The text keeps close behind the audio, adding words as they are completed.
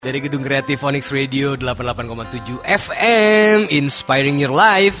Dari Gedung Kreatif Onyx Radio 88,7 FM, Inspiring Your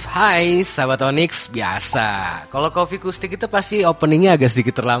Life. Hai sahabat Onyx, biasa kalau Kopi Kustik itu pasti openingnya agak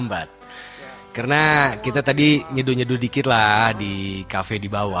sedikit terlambat, karena kita tadi nyeduh-nyeduh dikit lah di cafe di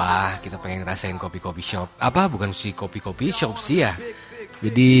bawah. Kita pengen ngerasain kopi-kopi shop. Apa, bukan sih kopi-kopi shop sih ya.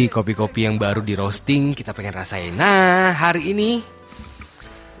 Jadi kopi-kopi yang baru di roasting kita pengen rasain. Nah, hari ini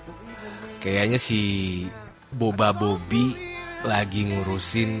kayaknya si Boba Bobby lagi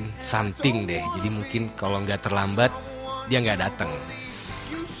ngurusin something deh. Jadi mungkin kalau nggak terlambat dia nggak datang.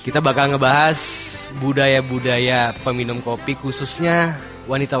 Kita bakal ngebahas budaya-budaya peminum kopi, khususnya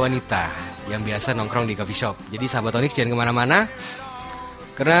wanita-wanita yang biasa nongkrong di coffee shop. Jadi sahabat Onyx jangan kemana-mana,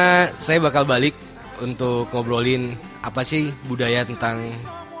 karena saya bakal balik untuk ngobrolin apa sih budaya tentang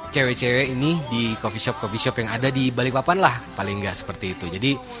cewek-cewek ini di coffee shop yang ada di Balikpapan lah, paling nggak seperti itu.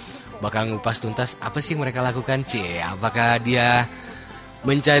 Jadi bakal ngupas tuntas apa sih mereka lakukan. Apakah dia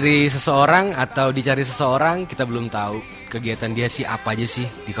mencari seseorang atau dicari seseorang, kita belum tahu. Kegiatan dia sih apa aja sih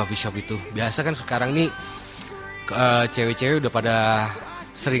di coffee shop itu. Biasa kan sekarang nih cewek-cewek udah pada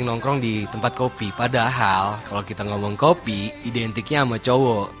sering nongkrong di tempat kopi. Padahal kalau kita ngomong kopi identiknya sama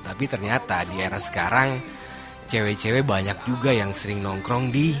cowok, tapi ternyata di era sekarang cewek-cewek banyak juga yang sering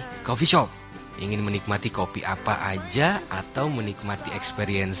nongkrong di coffee shop. Ingin menikmati kopi apa aja, atau menikmati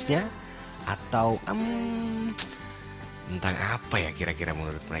experience-nya, atau tentang apa ya kira-kira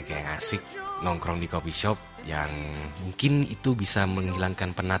menurut mereka yang asik nongkrong di coffee shop, yang mungkin itu bisa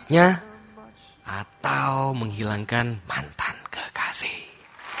menghilangkan penatnya atau menghilangkan mantan kekasih.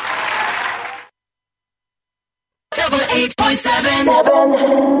 88.7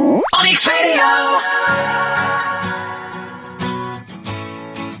 Onyx Radio.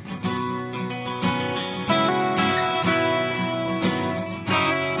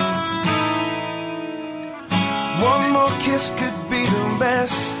 One more kiss could be the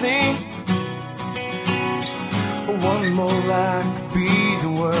best thing. One more lie could be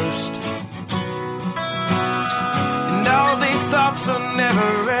the worst. And all these thoughts are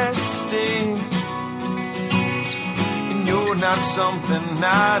never resting. And you're not something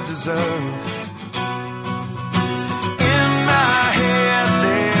I deserve. In my head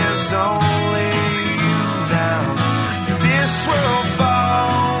there's only you now. This world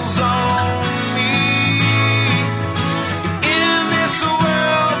falls on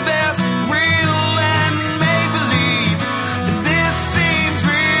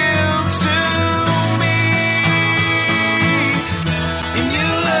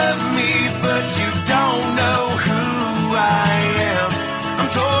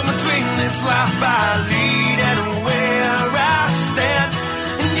life I lead and where I stand.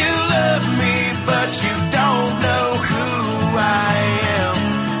 And you love me, but you don't know who I am.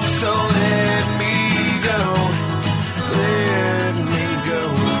 So let me go, let me go.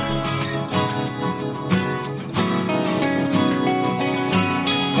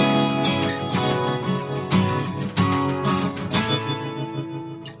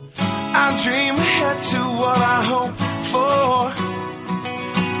 I dream ahead to what I hope for,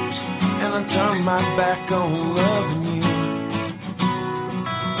 and I turn my back on loving you.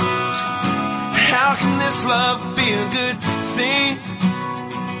 How can this love be a good thing?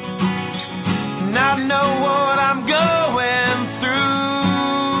 And I know what I'm going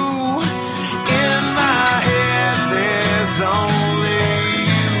through. In my head there's only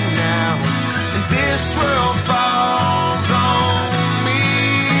you now, and this world falls on me.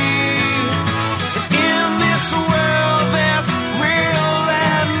 And in this world there's real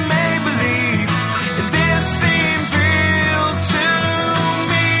and make-believe, and this seems real to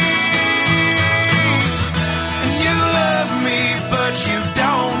me. And you love me, but you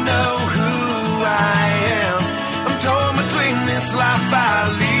don't know who I am. I'm torn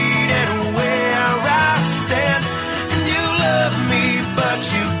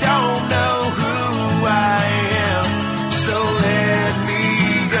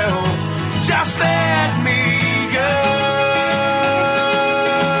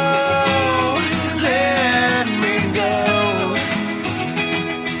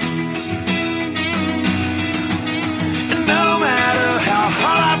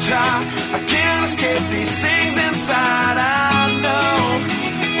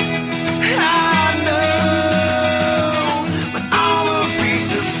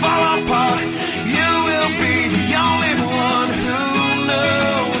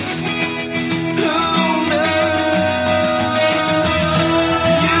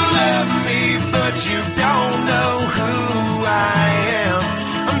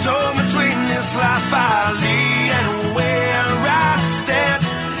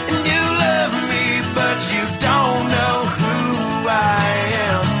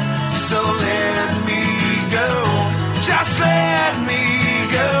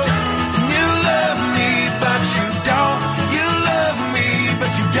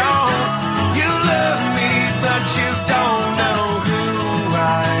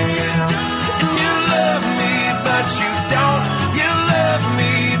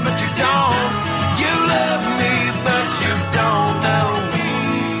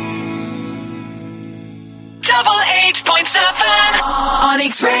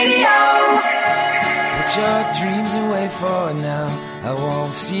Onyx Radio. Put your dreams away for now. I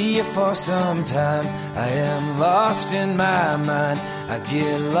won't see you for some time. I am lost in my mind. I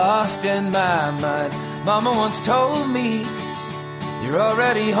get lost in my mind. Mama once told me, you're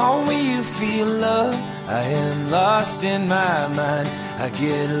already home when you feel love. I am lost in my mind. I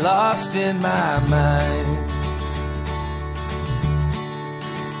get lost in my mind.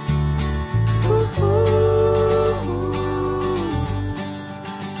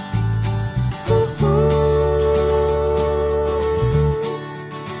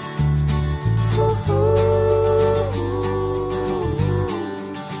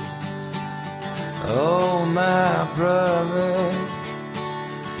 Oh, my brother,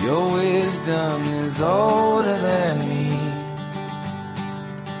 your wisdom is older than me.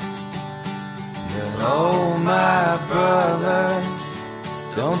 But oh, my brother,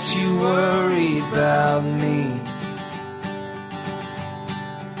 don't you worry about me.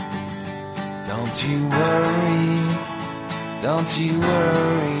 Don't you worry, don't you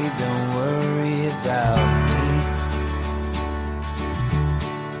worry, don't worry about me.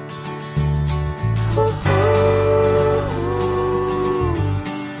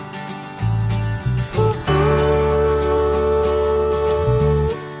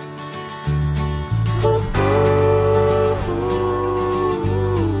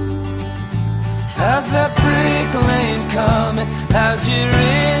 How's that brick lane coming? How's your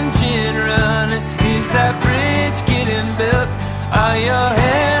engine running? Is that bridge getting built? Are your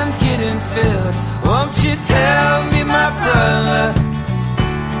hands getting filled? Won't you tell me, my brother?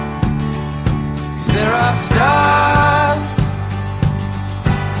 'Cause there are stars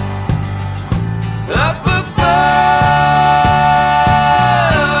up above.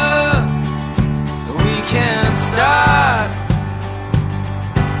 We can start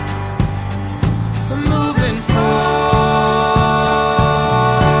moving forward.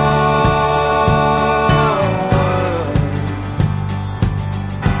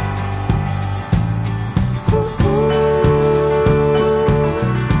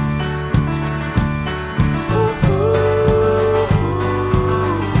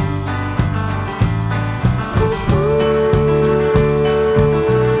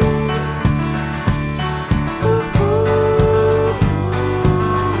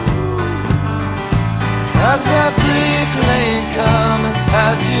 How's that brick lane coming?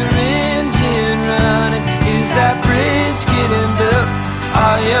 How's your engine running? Is that bridge getting built?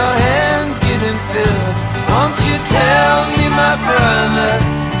 Are your hands getting filled? Won't you tell me, my brother?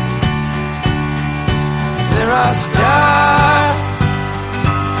 'Cause there are stars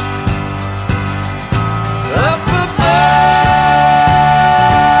up above.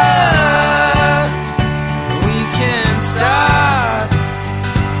 We can start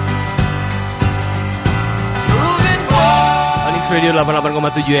moving forward. Onyx Radio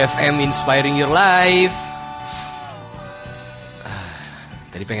 88,7 FM Inspiring Your Life.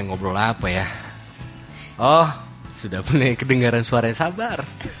 Tadi pengen ngobrol apa ya? Oh, sudah mulai kedengaran suara sabar.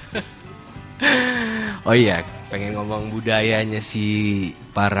 Oh iya, pengen ngomong budayanya si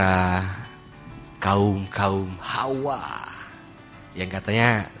para kaum Hawa yang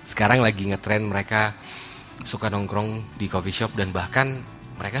katanya sekarang lagi ngetren, mereka suka nongkrong di coffee shop dan bahkan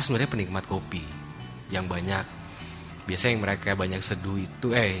mereka sebenarnya penikmat kopi yang banyak. Biasanya yang mereka banyak seduh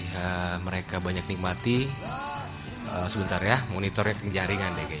itu mereka banyak nikmati. Sebentar ya, monitornya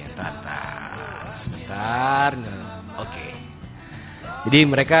kejaringan deh kayaknya. Sebentar. Oke. Jadi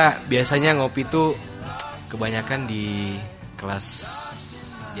mereka biasanya ngopi tuh kebanyakan di kelas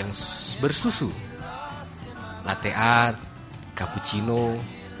yang bersusu, latte art, cappuccino.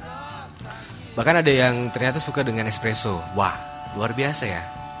 Bahkan ada yang ternyata suka dengan espresso. Wah, luar biasa ya.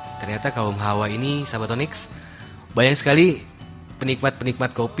 Ternyata kaum Hawa ini, sahabat Onyx, banyak sekali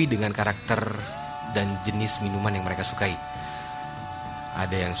penikmat kopi dengan karakter dan jenis minuman yang mereka sukai.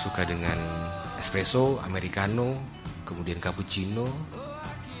 Ada yang suka dengan espresso, americano, kemudian cappuccino.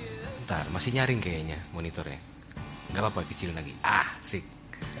 Ntar, masih nyaring kayaknya monitornya. Gak apa-apa, kecil lagi. Asik.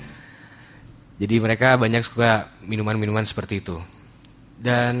 Jadi mereka banyak suka minuman-minuman seperti itu.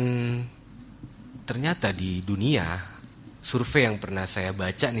 Dan ternyata di dunia, survei yang pernah saya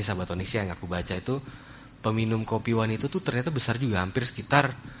baca nih sahabat Onyx, yang aku baca itu, peminum kopi wanita tuh ternyata besar juga, hampir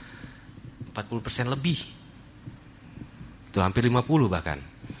sekitar 40% lebih. Itu hampir 50 bahkan.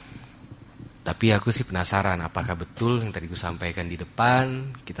 Tapi aku sih penasaran apakah betul yang tadi aku sampaikan di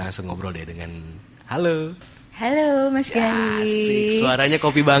depan. Kita langsung ngobrol deh dengan halo. Halo Mas Asik, Gali. suaranya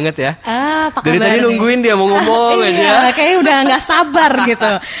Kopi banget ya. Apa Dari kabar tadi nih? nungguin dia mau ngomong Iya, aja. kayak udah nggak sabar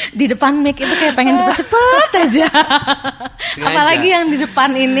gitu. Di depan mic itu kayak pengen cepet-cepet aja. Sengaja. Apalagi yang di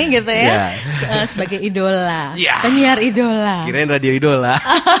depan ini gitu Iya. ya. Sebagai idola, Iya. penyiar idola. Kirain radio idola.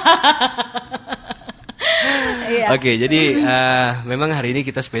 Iya. Oke, jadi memang hari ini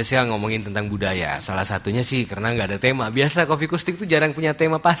kita spesial ngomongin tentang budaya. Salah satunya sih karena nggak ada tema. Biasa Kopi Kustik tuh jarang punya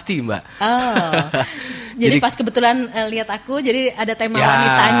tema pasti, Mbak. Oh. Jadi pas kebetulan lihat aku, jadi ada tema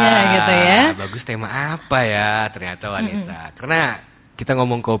wanitanya gitu ya. Bagus, tema apa ya? Ternyata wanita. Karena kita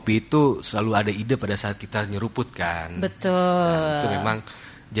ngomong kopi itu selalu ada ide pada saat kita nyeruput kan. Betul. Nah, itu memang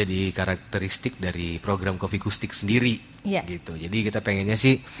jadi karakteristik dari program Kopi Kustik sendiri. Iya. Gitu. Jadi kita pengennya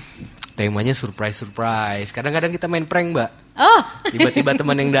sih temanya surprise. Kadang-kadang kita main prank, Mbak. Oh, Tiba-tiba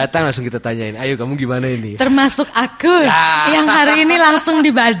teman yang datang langsung kita tanyain, ayo kamu gimana ini? termasuk aku yang hari ini langsung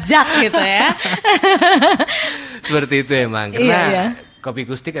dibajak gitu ya. Seperti itu emang. Karena Iya. Kopi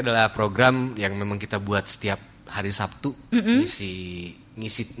Kustik adalah program yang memang kita buat setiap hari Sabtu. Ngisi,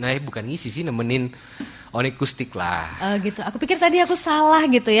 bukan ngisi sih, nemenin Onik Kustik lah. Gitu. Aku pikir tadi aku salah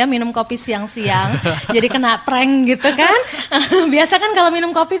gitu ya, minum kopi siang-siang. Jadi kena prank gitu kan. Biasa kan kalau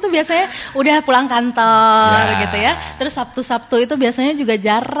minum kopi itu biasanya udah pulang kantor Ya. gitu ya. Terus Sabtu-Sabtu itu biasanya juga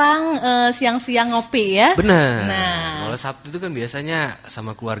jarang siang-siang ngopi ya. Bener. Nah. Kalau Sabtu itu kan biasanya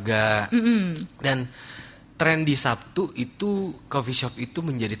sama keluarga. Dan tren di Sabtu itu coffee shop itu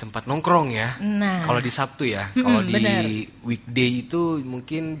menjadi tempat nongkrong ya. Nah. Kalau di Sabtu ya. Kalau di bener. weekday itu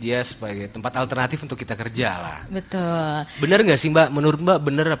mungkin dia sebagai tempat alternatif untuk kita kerja lah. Betul. Bener nggak sih Mbak? Menurut Mbak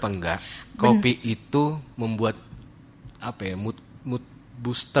bener apa enggak? Kopi itu membuat apa ya, mood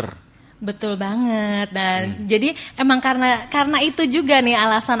booster. Betul banget. Dan jadi emang karena itu juga nih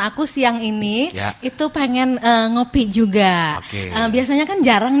alasan aku siang ini Ya. itu pengen ngopi juga. Oke. Biasanya kan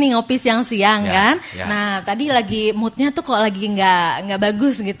jarang nih ngopi siang-siang Ya, kan. ya. Nah tadi lagi moodnya tuh kok lagi nggak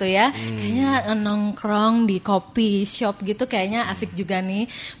bagus gitu ya. Kayaknya nongkrong di kopi shop gitu kayaknya asik juga nih.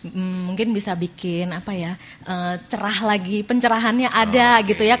 Mungkin bisa bikin apa ya, cerah lagi, pencerahannya ada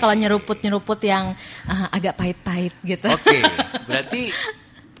Oke. gitu ya. Kalau nyeruput yang agak pahit-pahit gitu. Oke, berarti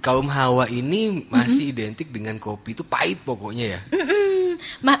kaum Hawa ini masih identik dengan kopi itu pahit pokoknya ya.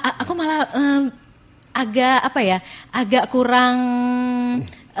 Aku malah agak kurang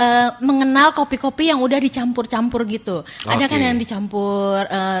mengenal kopi-kopi yang udah dicampur-campur gitu. Ada kan Oke. yang dicampur.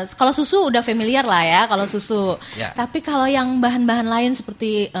 Kalau susu udah familiar lah ya. Kalau susu. Ya. Tapi kalau yang bahan-bahan lain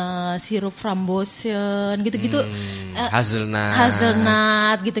seperti sirup frambozen gitu-gitu,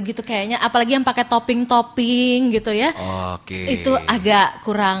 hazelnut gitu-gitu kayaknya. Apalagi yang pakai topping-topping gitu ya. Oke. Itu agak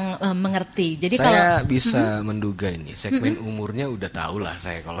kurang mengerti. Jadi kalau saya bisa menduga ini segmen umurnya udah tahu lah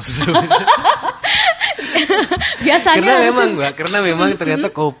saya kalau susu. biasanya karena memang ternyata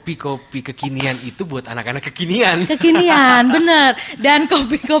kopi-kopi kekinian itu buat anak-anak kekinian. Kekinian, bener. Dan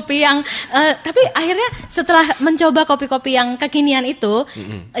kopi-kopi yang tapi akhirnya setelah mencoba kopi-kopi yang kekinian itu,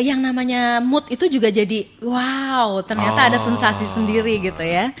 yang namanya mood itu juga jadi wow, ternyata ada sensasi sendiri gitu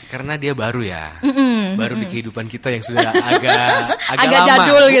ya. Karena dia baru ya. Baru di kehidupan kita yang sudah agak Agak lama.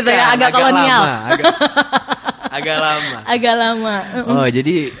 jadul gitu ya, agak kolonial. Agak lama. Agak lama. Oh,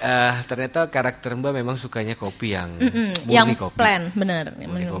 jadi ternyata karakter Mbak memang sukanya kopi yang murni Yang kopi. plain, bener.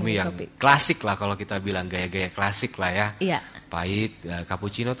 Murni kopi Murni yang klasik lah kalau kita bilang gaya-gaya klasik lah ya. Iya. Pahit,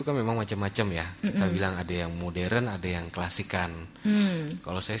 cappuccino tuh kan memang macam-macam ya. Kita bilang ada yang modern, ada yang klasikan.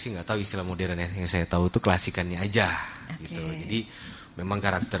 Kalau saya sih nggak tahu istilah modern ya. Yang saya tahu itu klasikannya aja. Oke. Gitu. Jadi memang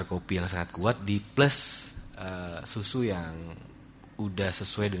karakter kopi yang sangat kuat di plus susu yang udah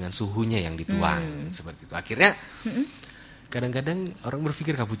sesuai dengan suhunya yang dituang seperti itu. Akhirnya kadang-kadang orang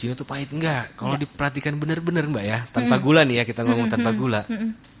berpikir cappuccino itu pahit. Enggak. Kalau diperhatikan benar-benar Mbak ya, tanpa gula nih ya, kita ngomong tanpa gula.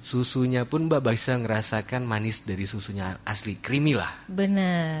 Susunya pun Mbak bisa ngerasakan manis dari susunya asli, creamy lah.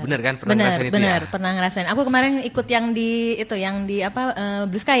 Bener. Bener kan? Pernah ngerasain itu bener, ya? pernah ngerasain. Aku kemarin ikut yang di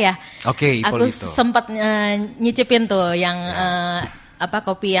Blue Sky ya. Oke, Aku Ippolito. sempat nyicipin tuh yang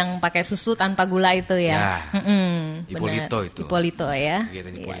kopi yang pakai susu tanpa gula itu ya. Ya. Ippolito itu. Ippolito ya. Kegiatan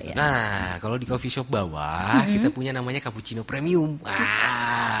Iya, Ippolito. iya. Nah, kalau di coffee shop bawah kita punya namanya cappuccino premium.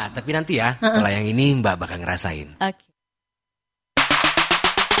 Tapi nanti ya, setelah yang ini Mbak bakal ngerasain. Oke.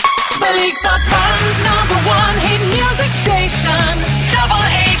 Penikmat Band's #1 hit music station. Double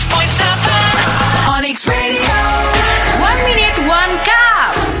 8.7 Onyx Radio. 1 Minute 1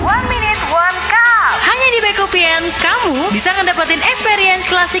 Cup. 1 Minute 1 Cup. Hanya di Bekopian, kamu bisa ngedapetin experience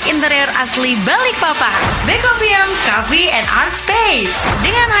klasik interior asli Balikpapan. Bekopian Coffee and Art Space.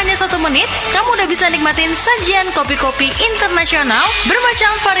 Dengan hanya 1 menit menit, kamu udah bisa nikmatin sajian kopi-kopi internasional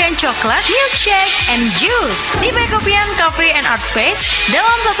bermacam varian coklat, milkshake, and juice. Di Pekopian Cafe and Art Space,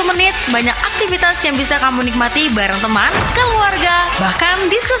 dalam 1 menit banyak aktivitas yang bisa kamu nikmati bareng teman, keluarga, bahkan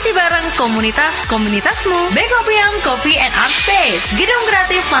diskusi bareng komunitas-komunitasmu. Pekopian Coffee and Art Space, Gedung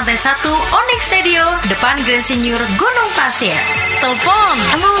Kreatif Lantai 1, Onyx Radio, depan Grand Senior Gunung Pasir. Telepon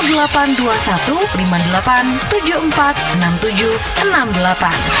 0821 58 74 67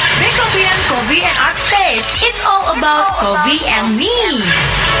 68. Pekopian Coffee and Art Space, it's all about coffee and me.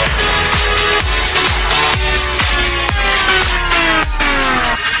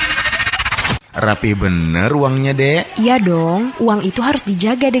 Rapi bener uangnya, Dek. Iya dong, uang itu harus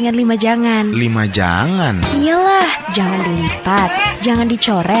dijaga dengan 5 jangan. 5 jangan. Iyalah, jangan dilipat, jangan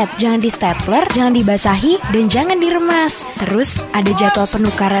dicoret, jangan di stapler, jangan dibasahi, dan jangan diremas. Terus ada jadwal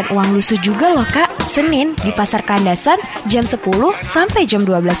penukaran uang lusuh juga loh, Kak. Senin di Pasar Kandasan jam 10 sampai jam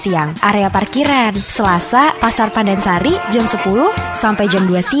 12 siang. Area parkiran. Selasa Pasar Pandansari jam 10 sampai jam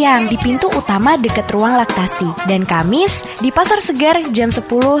 2 siang di pintu utama dekat ruang laktasi. Dan Kamis di Pasar Segar jam 10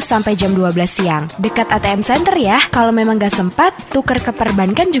 sampai jam 12 siang. Dekat ATM Center ya. Kalau memang gak sempat, tuker ke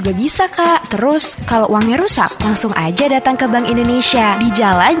perbankan juga bisa, Kak. Terus kalau uangnya rusak, langsung aja datang ke Bank Indonesia di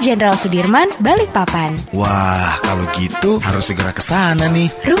Jalan Jenderal Sudirman, Balikpapan. Wah, kalau gitu harus segera ke sana nih.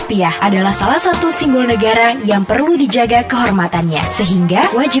 Rupiah adalah salah satu simbol negara yang perlu dijaga kehormatannya, sehingga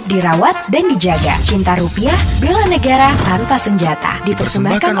wajib dirawat dan dijaga. Cinta rupiah, bela negara tanpa senjata.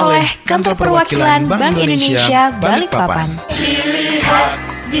 Dipersembahkan oleh Kantor Perwakilan Bank Indonesia, Balikpapan. Dilihat,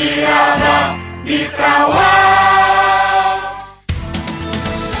 diraba, dikawal.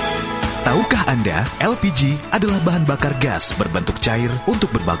 Tahukah Anda, LPG adalah bahan bakar gas berbentuk cair untuk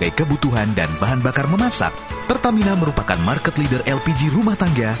berbagai kebutuhan dan bahan bakar memasak. Pertamina merupakan market leader LPG rumah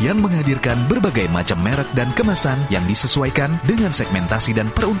tangga yang menghadirkan berbagai macam merek dan kemasan yang disesuaikan dengan segmentasi dan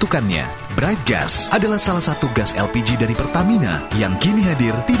peruntukannya. Bright Gas adalah salah satu gas LPG dari Pertamina yang kini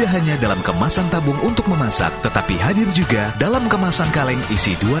hadir tidak hanya dalam kemasan tabung untuk memasak, tetapi hadir juga dalam kemasan kaleng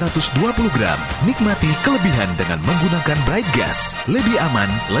isi 220 gram. Nikmati kelebihan dengan menggunakan Bright Gas. Lebih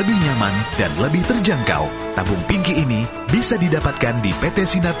aman, lebih nyaman, dan lebih terjangkau. Tabung Pinky ini bisa didapatkan di PT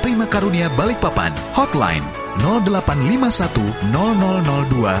Sinar Prima Karunia Balikpapan. Hotline 0851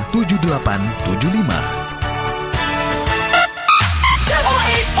 0002 7875.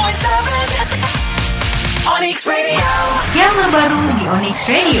 Onyx Radio. Yang terbaru di Onyx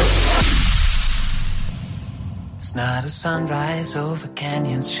Radio. It's not a sunrise over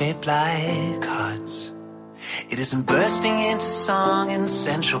canyons shaped like hearts. It isn't bursting into song in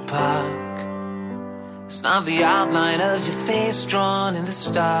Central Park. It's not the outline of your face drawn in the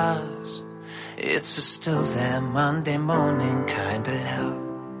stars. It's a still there Monday morning kind of love.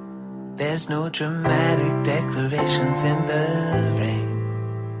 There's no dramatic declarations in the rain.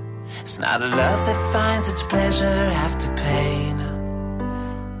 It's not a love that finds its pleasure after pain.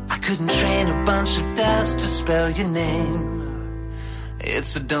 I couldn't train a bunch of doves to spell your name.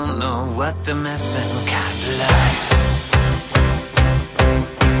 It's a don't know what they're missing kind of life.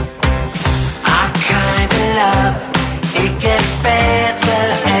 Our kind of love, it gets better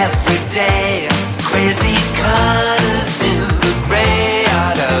every day. Crazy colors in the gray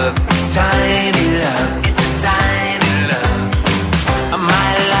out of tiny love. It's a tiny love.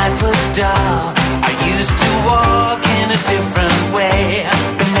 My life was dull. I used to walk in a different way,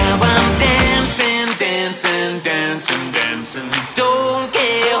 but now I'm dancing, dancing, dancing, dancing. Don't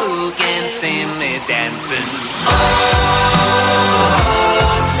care who can see me dancing. Oh,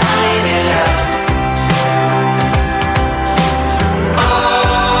 tiny love.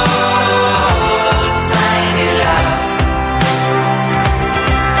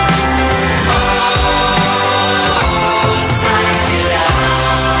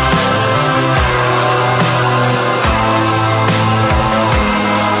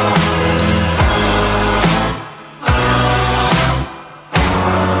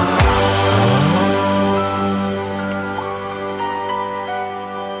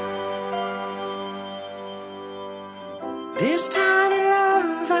 This tiny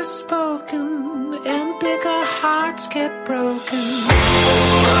love has spoken, and bigger hearts get broken.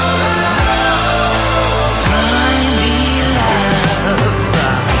 Tiny love,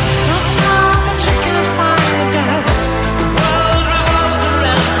 so small that you can't find us. The world revolves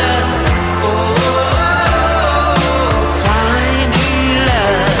around us. Oh, tiny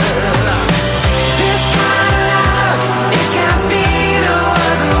love. This kind of love, it can't be no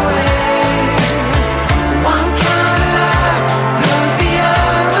other way. One kind of love blows the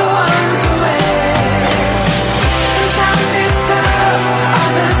other ones away. Sometimes it's tough,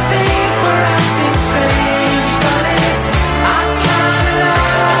 others think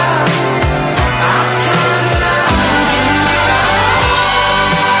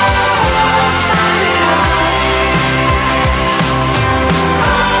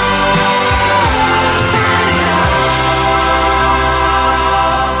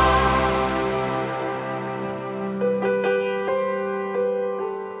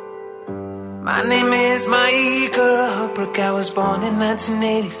is my ego. Brooke, I was born in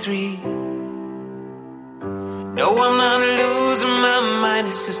 1983. No, I'm not losing my mind.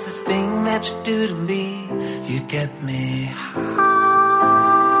 It's just this thing that you do to me. You get me high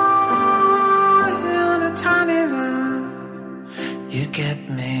on a tiny love. You get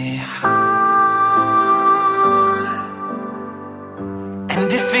me high.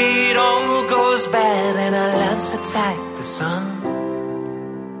 And if it all goes bad and our love sets like the sun,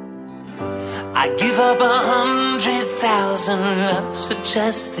 I'd give up 100,000 loves for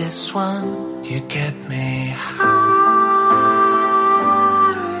just this one. You get me high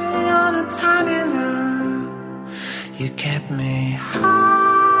on a tiny love. You get me high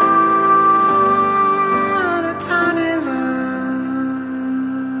on a tiny love.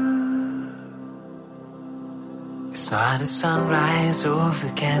 It's not a sunrise over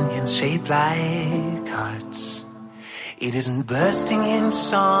canyons shaped like hearts. It isn't bursting in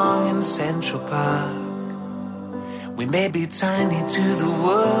song in Central Park. We may be tiny to the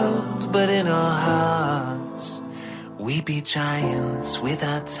world, but in our hearts we be giants with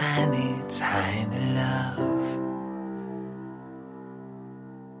our tiny, tiny love.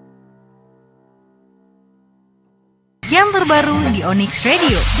 Yang terbaru di Onyx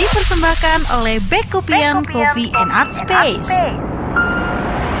Radio dipersembahkan oleh Kopian Coffee and Art Space.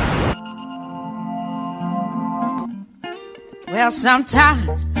 Well, sometimes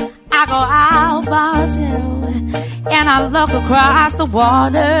I go out by myself and I look across the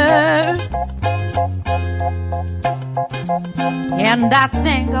water, and I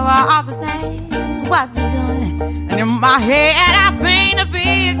think of all the things what you're doing, and in my head I paint a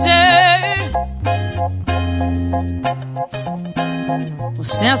picture. Well,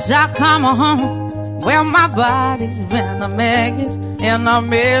 since I come home, well, my body's been a mess, and I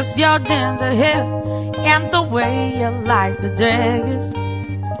miss your ginger hair and the way you like the daggers.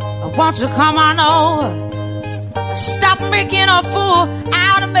 Won't you come on over? Stop making a fool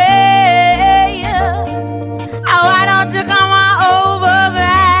out of me. Why don't you come on over,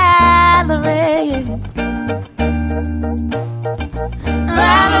 Valerie?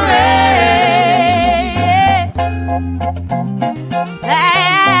 Valerie,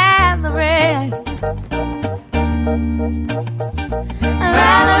 Valerie,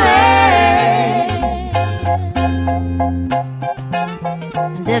 Valerie.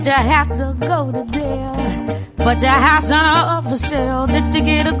 Did you have to go to jail? But your house on up for sale. Did you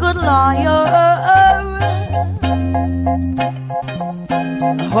get a good lawyer?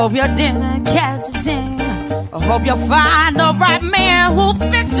 I hope you didn't catch a thing. I hope you find the right man who'll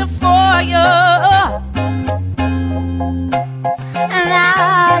fix it for you. And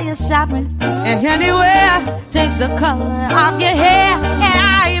now you're shopping anywhere. Change the color of your hair. And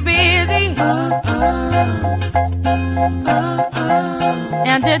are you busy?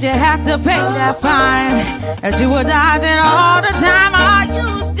 And did you have to pay that fine that you were dodging all the time? Are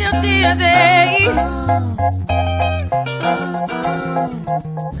you still dizzy?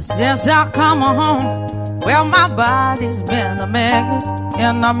 Since I come home, well, my body's been a mess,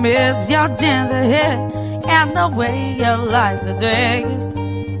 and I miss your ginger hair and the way you like the daggers.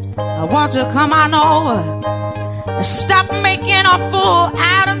 I want you to come on over and stop making a fool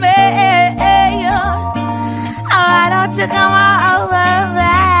out of me. Why don't you come on over,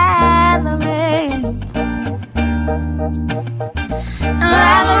 Valerie?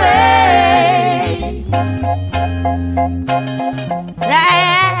 Valerie,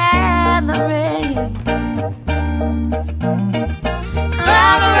 Valerie,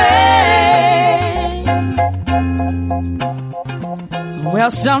 Valerie.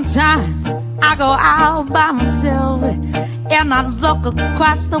 Well, sometimes I go out by myself and I look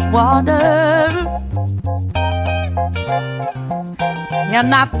across the water,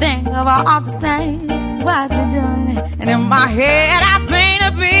 and I think of all the things what you're doing, and in my head I paint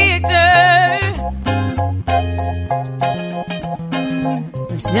a picture.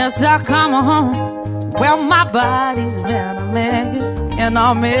 Since I come home, well, my body's been a mess, and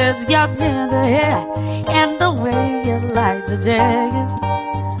I miss your ginger hair and the way you like the daggers.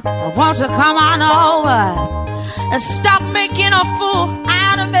 I want you to come on over and stop making a fool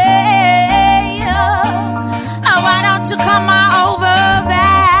out of me. Why don't you come on over,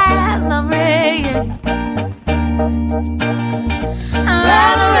 Valerie?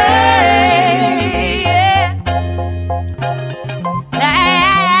 Valerie,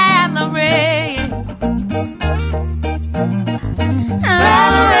 Valerie,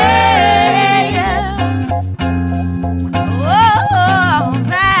 Valerie, oh,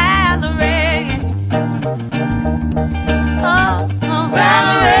 Valerie, oh, Valerie.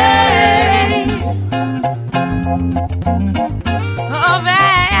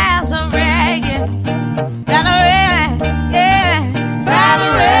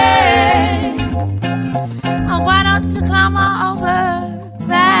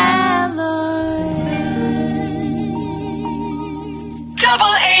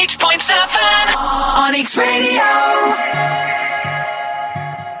 Onyx Radio.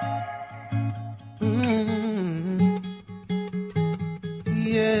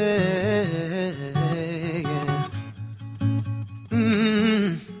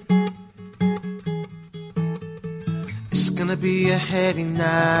 It's gonna be a heavy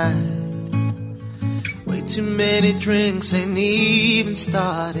night. Way too many drinks ain't even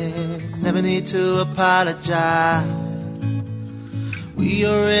started. Never need to apologize. We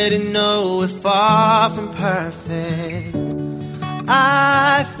already know we're far from perfect.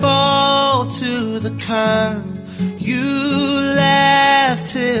 I fall to the curb. You laugh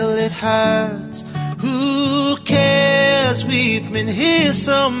till it hurts. Who cares? We've been here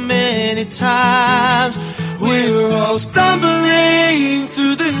so many times. We're all stumbling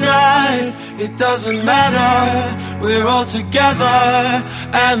through the night. It doesn't matter, we're all together.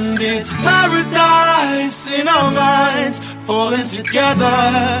 And it's paradise in our minds. Falling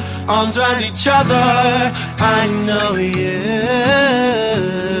together, arms around each other. I know you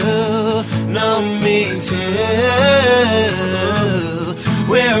know me too.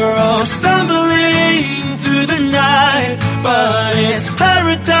 We're all stumbling through the night, but it's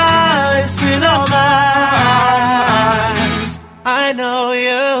paradise in our minds. I know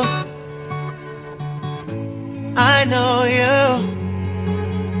you, I know you.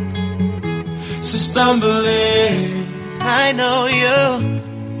 So stumbling, I know you,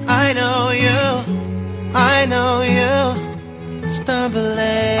 I know you, I know you.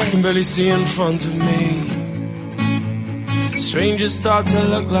 Stumbling, I can barely see in front of me. Strangers start to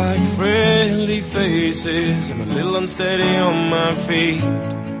look like friendly faces. I'm a little unsteady on my feet,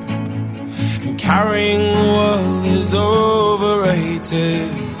 and carrying the world is overrated.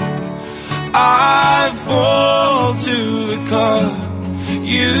 I fall to the core.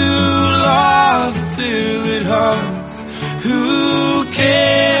 You laugh till it hurts. Who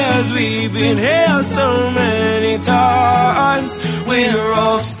cares? We've been here so many times. We're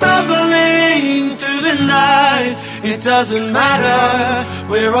all stumbling through the night. It doesn't matter,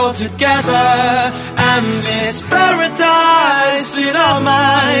 we're all together. And it's paradise in our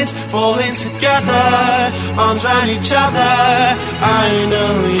minds. Falling together, arms around each other. I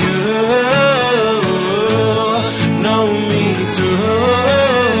know you know me too.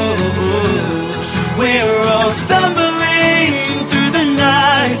 We're all stumbling through the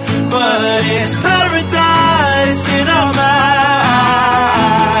night, but it's paradise in our minds.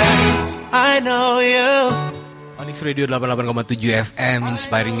 I know you. Onyx Radio 88,7 FM,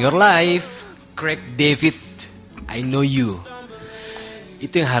 inspiring your life. Craig David, I know you.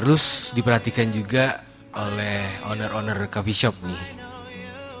 Itu yang harus diperhatikan juga oleh owner-owner coffee shop nih.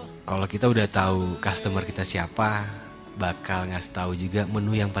 Kalau kita udah tahu customer kita siapa, bakal ngasih tahu juga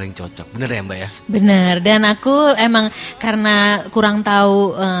menu yang paling cocok. Bener ya Mbak ya? Bener, dan aku emang karena kurang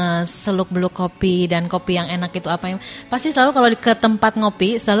tahu seluk-beluk kopi dan kopi yang enak itu apa, yang pasti selalu kalau ke tempat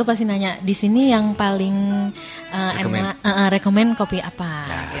ngopi selalu pasti nanya di sini yang paling enak, rekomen kopi apa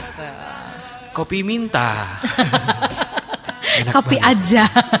ya. Gitu. Kopi minta. Kopi banget. Aja.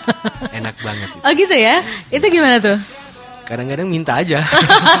 Enak banget itu. Oh gitu ya? Itu gimana tuh? Kadang-kadang minta aja.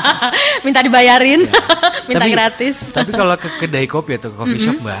 Minta dibayarin, ya. Minta tapi, gratis. Tapi kalau ke kedai kopi atau coffee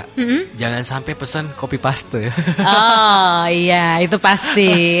shop Mbak, jangan sampai pesan kopi paste ya. Oh iya, itu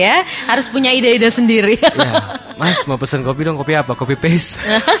pasti ya. Harus punya ide-ide sendiri. Ya, Mas mau pesan kopi dong, kopi apa? Kopi paste.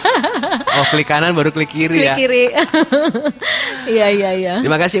 Oh klik kanan baru klik kiri ya. Klik kiri. Iya.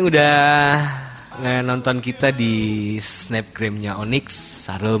 Terima kasih yang udah nonton kita di Snapgram-nya Onyx.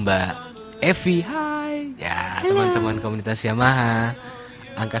 Halo Mbak Evi, hai. Ya, teman-teman komunitas Yamaha.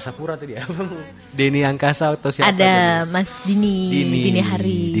 Angkasa Pura tadi apa? Dini Angkasa atau siapa? Ada Mas Dini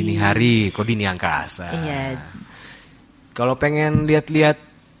Hari. Dini Hari, kok Dini Angkasa. Iya. Kalau pengen lihat-lihat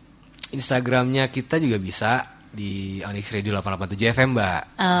Instagramnya kita juga bisa di Onyx Radio 88.7 FM, Mbak.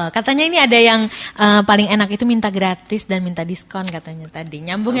 Katanya ini ada yang paling enak itu minta gratis dan minta diskon katanya tadi.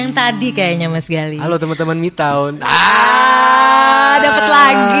 Nyambung yang tadi kayaknya Mas Gali. Halo teman-teman Midtown. Dapat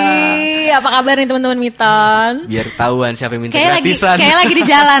lagi. Apa kabar nih teman-teman Midtown? Biar tahuan siapa yang minta kayak gratisan. Kayak lagi di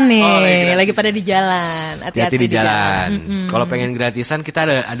jalan nih. Lagi pada di jalan. Hati-hati di jalan. Kalau pengen gratisan kita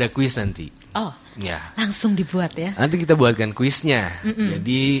ada kuis nanti. Oh. Ya. Langsung dibuat ya. Nanti kita buatkan kuisnya.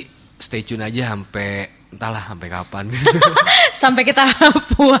 Jadi stay tune aja sampai entahlah sampai kapan. Sampai kita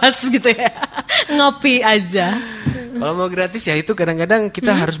puas gitu ya. Ngopi aja. Kalau mau gratis ya itu kadang-kadang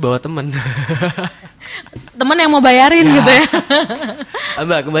kita harus bawa teman. Teman yang mau bayarin ya. Gitu ya.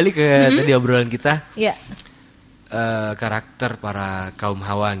 Mbak, kembali ke tadi obrolan kita. Iya. Karakter para kaum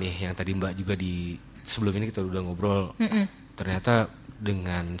hawa nih yang tadi Mbak juga di sebelum ini kita udah ngobrol. Ternyata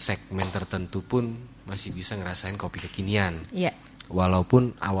dengan segmen tertentu pun masih bisa ngerasain kopi kekinian. Iya.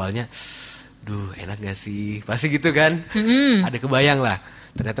 Walaupun awalnya duh enak gak sih? Pasti gitu kan? Ada kebayang lah.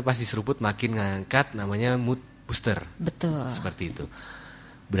 Ternyata pas diseruput makin ngangkat, namanya mood booster. Betul. Seperti itu.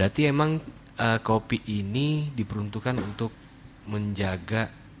 Berarti emang kopi ini diperuntukkan untuk menjaga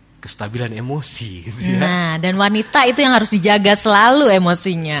kestabilan emosi gitu ya. Nah, dan wanita itu yang harus dijaga selalu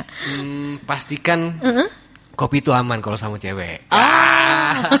emosinya. Pastikan kopi itu aman kalau sama cewek.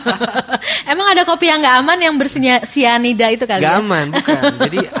 Emang ada kopi yang nggak aman yang bersianida itu kali? Gak ya? aman, bukan.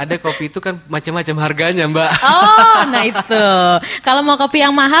 Jadi ada kopi itu kan macam-macam harganya, Mbak. Oh, nah itu. Kalau mau kopi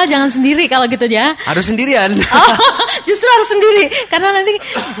yang mahal jangan sendiri kalau gitu ya. Harus sendirian. Oh, justru harus sendiri karena nanti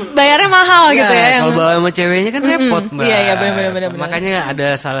bayarnya mahal gitu ya. Kalau bawa sama ceweknya kan repot, Mbak. Iya, benar. Makanya ada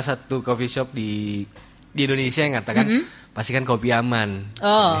salah satu coffee shop di Indonesia yang katakan pastikan kopi aman.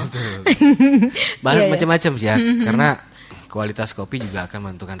 Oh. Gitu. Bahan Iya. macam-macam sih ya, karena kualitas kopi juga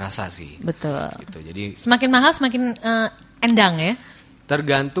akan menentukan rasa sih. Betul. Gitu. Jadi Semakin mahal semakin endang ya.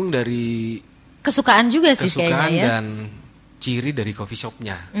 tergantung dari Kesukaan juga sih kayaknya kesukaan ya. dan ciri dari coffee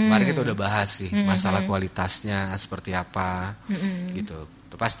shopnya. Kemarin kita udah bahas sih masalah kualitasnya seperti apa, gitu.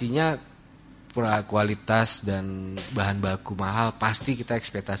 Pastinya kualitas dan bahan baku mahal, pasti kita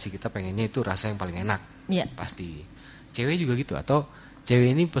ekspektasi kita pengennya itu rasa yang paling enak. Iya. Pasti. Cewek juga gitu, atau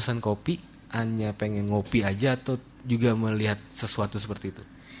cewek ini pesan kopi hanya pengen ngopi aja atau juga melihat sesuatu seperti itu?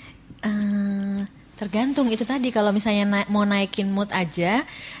 Tergantung itu tadi, kalau misalnya mau naikin mood aja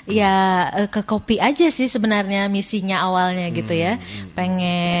ya ke kopi aja sih sebenarnya misinya awalnya gitu ya.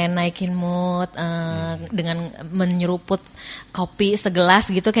 Pengen naikin mood dengan menyeruput kopi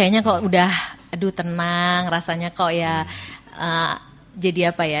segelas gitu, kayaknya kok udah aduh tenang rasanya kok ya. Jadi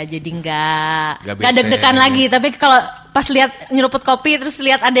apa ya, jadi nggak deg-degan lagi. Tapi kalau pas lihat nyeruput kopi terus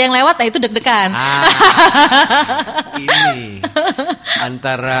lihat ada yang lewat, nah itu deg-degan. Ini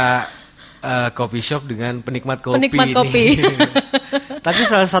antara coffee shop dengan penikmat kopi. Penikmat kopi. Tapi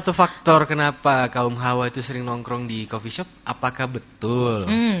salah satu faktor kenapa kaum hawa itu sering nongkrong di coffee shop, apakah betul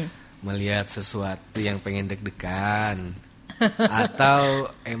melihat sesuatu yang pengen deg-degan,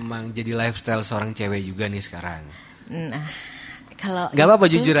 atau emang jadi lifestyle seorang cewek juga nih sekarang? Nah, kalau Gak apa-apa,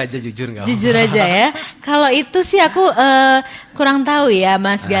 itu- jujur aja, nggak Jujur apa-apa. aja ya. Kalau itu sih aku kurang tahu ya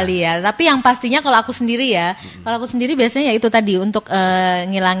Mas Gali ya. Tapi yang pastinya kalau aku sendiri ya, kalau aku sendiri biasanya ya itu tadi untuk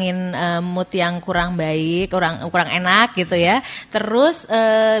ngilangin mood yang kurang baik, kurang enak gitu ya. Terus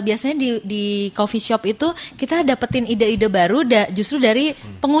biasanya di coffee shop itu kita dapetin ide-ide baru justru dari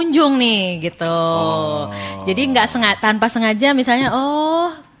pengunjung nih gitu. Jadi nggak tanpa sengaja misalnya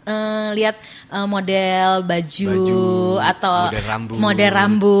lihat model baju atau model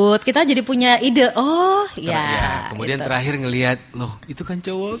rambut, kita jadi punya ide. Kemudian gitu. terakhir ngelihat, loh itu kan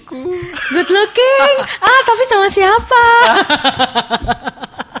cowokku. Good looking. Tapi sama siapa?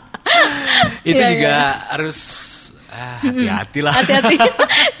 Itu Iya, juga harus hati-hati lah. Hati-hati.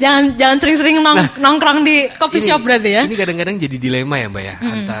 jangan sering-sering nongkrong di coffee shop berarti ya. Ini kadang-kadang jadi dilema ya Mbak ya,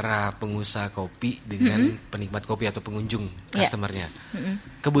 antara pengusaha kopi dengan penikmat kopi atau pengunjung, customernya.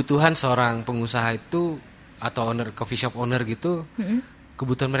 Kebutuhan seorang pengusaha itu atau coffee shop owner gitu,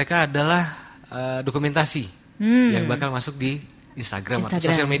 kebutuhan mereka adalah dokumentasi yang bakal masuk di Instagram atau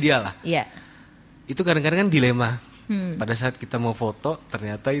sosial media lah. Iya. Itu kadang-kadang kan dilema. Pada saat kita mau foto,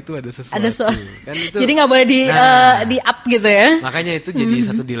 ternyata itu ada sesuatu. Kan itu, jadi nggak boleh di up gitu ya. Makanya itu jadi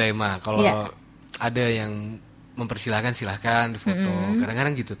satu dilema. Kalau ada yang mempersilahkan, silahkan difoto.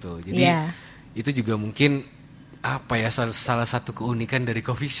 Kadang-kadang gitu tuh. Jadi itu juga mungkin apa ya, salah satu keunikan dari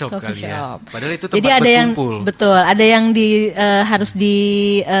coffee shop kali ya. Padahal itu tempat jadi ada berkumpul. Ada yang harus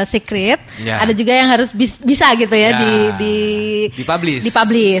di secret, ada juga yang harus bisa gitu ya, dipublish.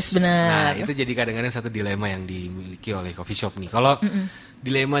 Dipublish, benar. Nah, itu jadi kadang-kadang satu dilema yang dimiliki oleh coffee shop nih. Kalau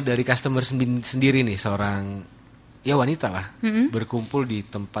dilema dari customer sendiri nih, seorang ya wanita lah, berkumpul di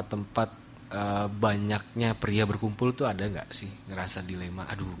tempat-tempat banyaknya pria berkumpul tuh, ada nggak sih ngerasa dilema?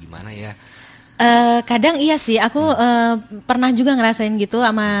 Aduh, gimana ya? Kadang iya sih, aku pernah juga ngerasain gitu,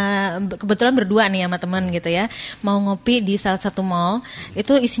 kebetulan berdua nih sama teman gitu ya, mau ngopi di salah satu mall,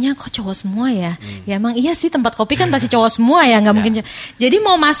 itu isinya kok cowok semua ya. Ya emang iya sih, tempat kopi kan pasti cowok semua ya, nggak mungkin. Jadi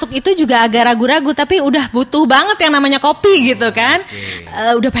mau masuk itu juga agak ragu-ragu, tapi udah butuh banget yang namanya kopi gitu kan.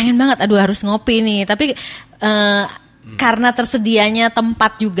 Udah pengen banget, aduh harus ngopi nih, tapi karena tersedianya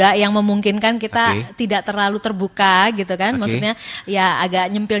tempat juga yang memungkinkan kita tidak terlalu terbuka gitu kan. Maksudnya ya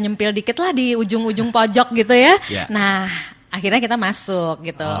agak nyempil-nyempil dikit lah di ujung-ujung pojok gitu ya. Nah, akhirnya kita masuk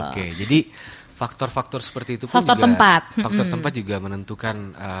gitu. Jadi faktor-faktor seperti itu pun faktor juga, tempat. Faktor tempat juga menentukan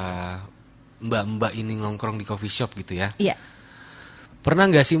mbak-mbak ini nongkrong di coffee shop gitu ya. Iya. Pernah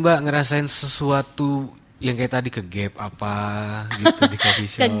nggak sih Mbak ngerasain sesuatu yang kayak tadi ke gap apa gitu di coffee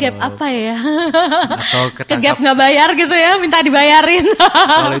shop. Ke gap apa ya? Atau ke gap nggak bayar gitu ya, minta dibayarin.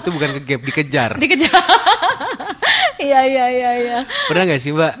 Kalau itu bukan ke gap, dikejar. Iya. Pernah nggak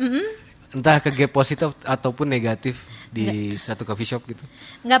sih Mbak? Entah ke gap positif ataupun negatif di satu coffee shop gitu?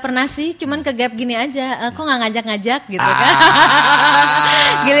 Nggak pernah sih, cuman ke gap gini aja. Kok nggak ngajak-ngajak gitu kan?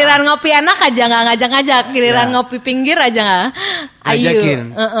 Giliran ngopi enak aja nggak ngajak-ngajak. Giliran ngopi pinggir aja nggak.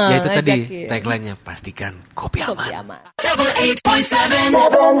 Ngajakin. Ya itu tadi ngajakin. tagline-nya, pastikan kopi aman. Kopi aman. Double 8.7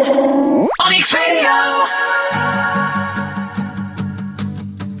 Onyx Radio.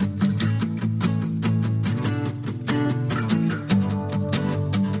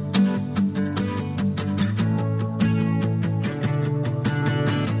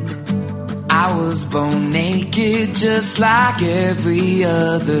 I was born naked just like every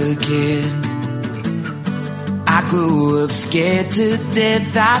other kid. I grew up scared to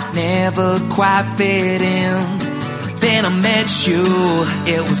death, I never quite fit in. Then I met you,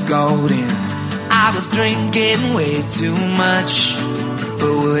 it was golden. I was drinking way too much,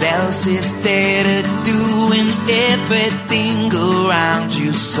 but what else is there to do when everything around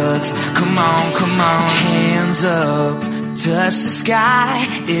you sucks? Come on, hands up, touch the sky.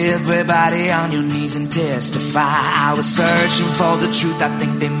 Everybody on your knees and testify. I was searching for the truth, I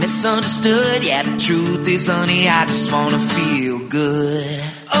think they misunderstood. Yeah, the truth is, honey, I just wanna feel good.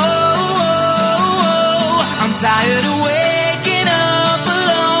 Oh, I'm tired of waking up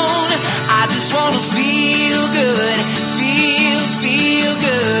alone. I just wanna feel good, feel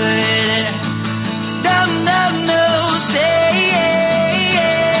good. No, stay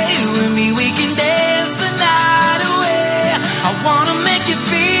with me, we can dance the night away. I wanna make you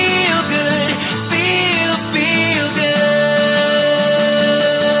feel good, feel good.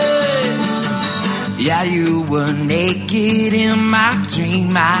 Yeah, you were naked in my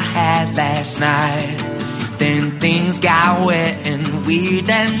dream I had last night. Then things got wet and weird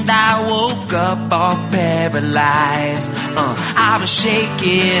and I woke up all paralyzed. I was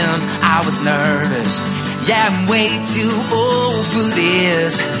shaking, I was nervous. Yeah, I'm way too old for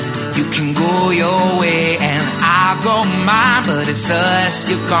this. You can go your way and I'll go mine, but it's us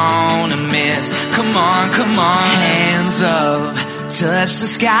you're gonna miss. Come on, hands up, touch the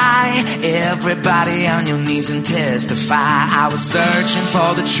sky. Everybody on your knees and testify. I was searching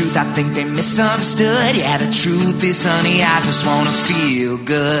for the truth, I think they misunderstood. Yeah, the truth is, honey, I just wanna feel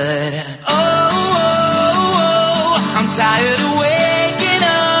good. Oh, I'm tired of waking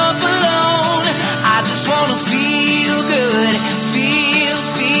up alone. I just wanna feel good, feel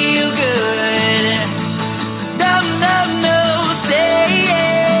good. No, stay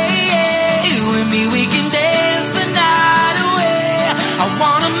with me, we can dance the night away. I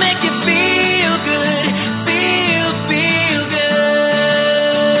wanna make you feel good, feel good.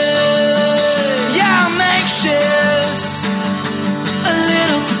 Yeah, I'm anxious, a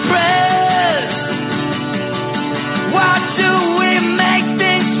little depressed. Why do we make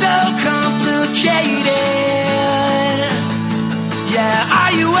things so complicated? Yeah,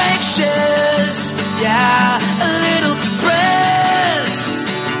 are you anxious? Yeah, a little depressed.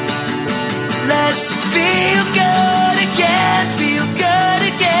 Let's feel good again, feel good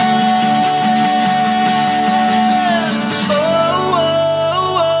again.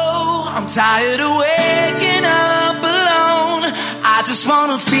 Oh, I'm tired of waking up alone. I just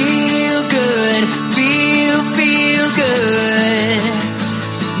wanna feel good, feel good.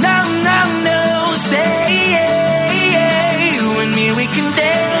 No, stay with me, we can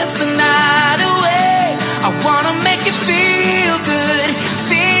dance the night away. I wanna make you feel good,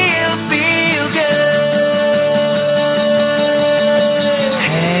 feel good.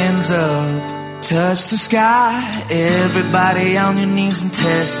 Hands up, touch the sky. Everybody on your knees and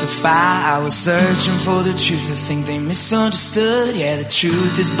testify. I was searching for the truth, I think they misunderstood. Yeah, the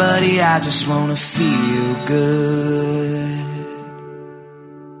truth is, buddy, I just wanna feel good.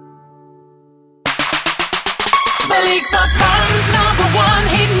 Penikmat Band's #1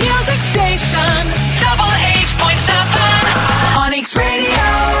 hit music station. Double 8.7 Onyx Radio.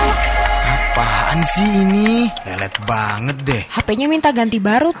 Apaan sih ini? Lelet banget deh. HP-nya minta ganti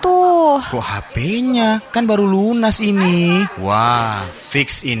baru tuh. Kok HP-nya? Kan baru lunas ini. Wah,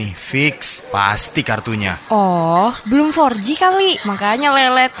 fix ini, fix. Pasti kartunya. Oh, belum 4G kali, makanya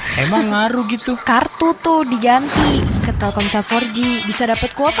lelet. Emang ngaruh gitu? Kartu tuh diganti ke Telkomsel 4G. Bisa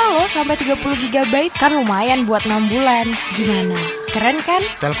dapat kuota loh sampai 30 GB. Kan lumayan buat 6 bulan. Gimana? Keren kan?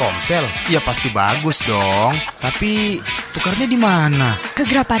 Telkomsel? Ya pasti bagus dong. Tapi tukarnya di mana? Ke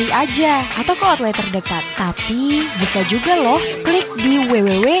Grapari aja atau ke outlet terdekat. Tapi bisa juga loh klik di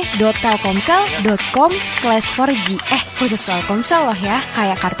www.telkomsel.com/4G. Khusus Telkomsel loh ya.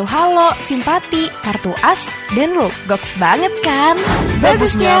 Kayak kartu Halo, Simpati, kartu As, dan lo goks banget kan?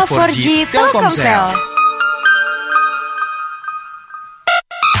 Bagusnya 4G Telkomsel.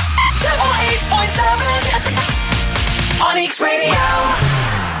 Onyx Radio.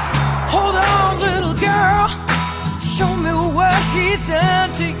 Hold on, little girl. Show me what he's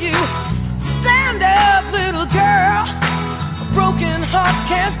done to you. Stand up, little girl. A broken heart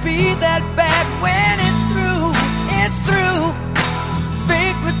can't be that bad when it's through. It's through.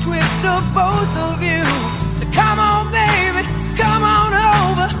 Fate would twist the both of you. So come on, baby, come on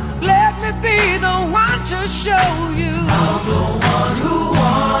over. Let me be the one to show you. I'm the one who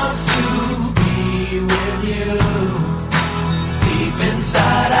wants to be with you.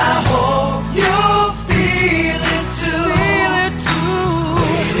 Inside, I hope you feel it too. Feel it too.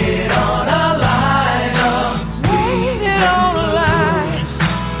 Waited on a line of waited on a line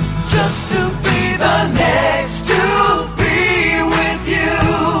just to be the next to be with you.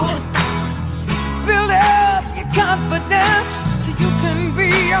 Build up your confidence so you can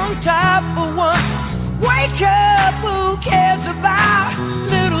be on top for once. Wake up, who cares about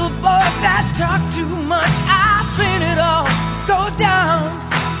little boys that talk too much? I've seen it all go down.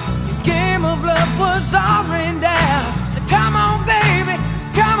 Your game of love was all rained down. So come on, baby,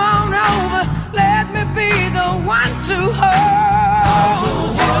 come on over. Let me be the one to hold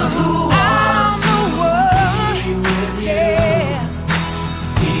you. I'm the one, yeah.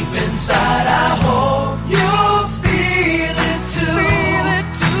 Deep inside, I hope you feel it too. Feel it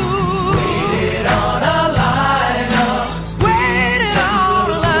too. Waited on a line up. Waited on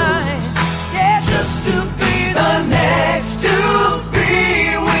a line, yeah, just to be the next to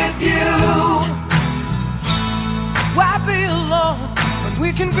be with you. Why be alone when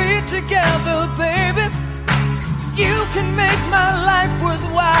we can be together, baby? You can make my life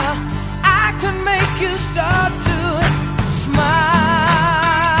worthwhile. I can make you start to smile.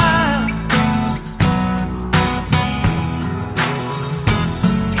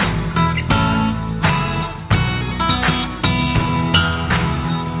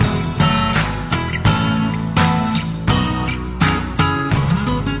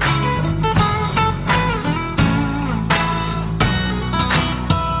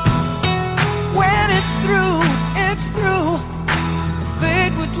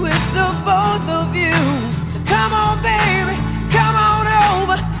 Both of you. So come on, baby, come on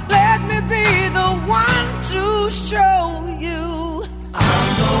over. Let me be the one to show you. I'm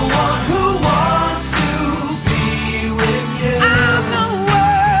the one who wants to be with you. I'm the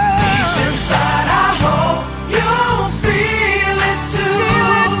one. Deep inside, I hope you'll feel it too.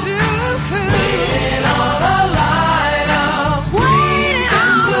 Feel it too. Waiting on a line of waiting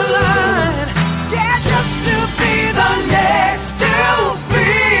on the line. Yeah, just to be the next to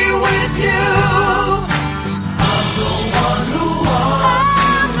be with you. I'm the one who wants to.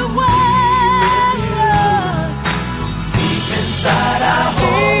 Deep inside, I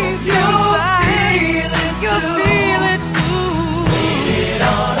hope you'll feel it too. You'll feel it too. Waited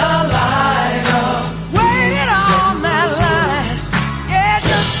on a line up. Waited on that line. Yeah,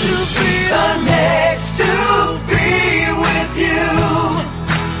 just to be the next to be with you.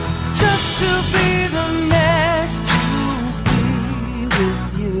 Just to be the next to be with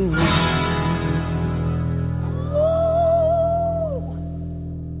you.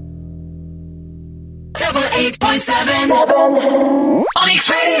 88.7 Onyx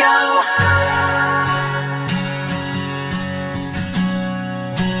Radio.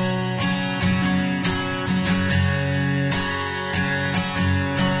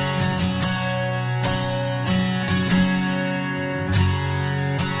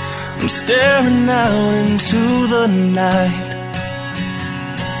 I'm staring out into the night,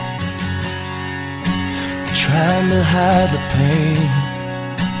 trying to hide the pain.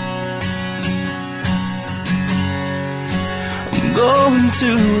 I'm going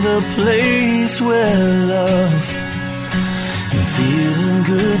to the place where love and feeling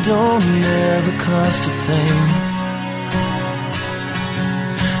good don't ever cost a thing.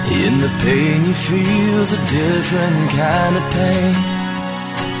 In the pain you feel's a different kind of pain.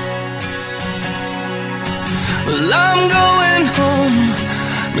 Well, I'm going home,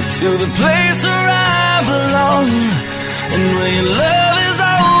 but to the place where I belong, and where your love has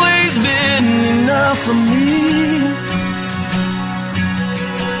always been enough for me.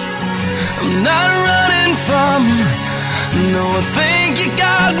 I'm not running from, no, I think you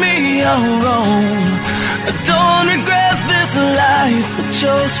got me all wrong. I don't regret this this life I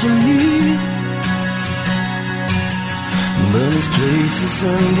chose for me. But these places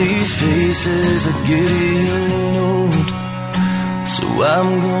and these faces are getting old, so I'm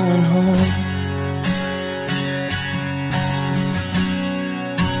going home.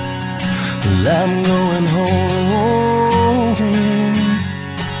 Well, I'm going home.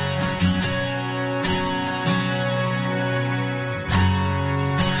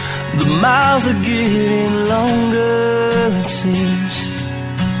 The miles are getting longer, it seems,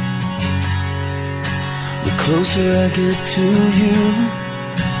 the closer I get to you.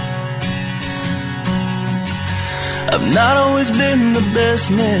 I've not always been the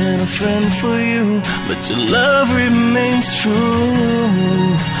best man, a friend for you, but your love remains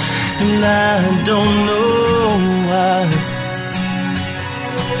true. And I don't know why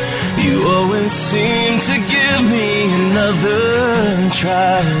you always seem to give me another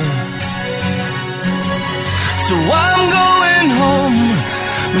try. So I'm going home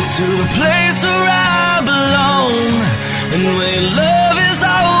to the place where I belong, and where love has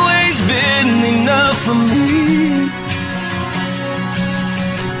always been enough for me.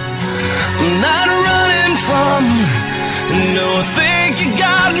 I'm not running from, no, I think you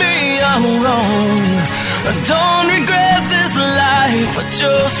got me all wrong. I don't regret this life I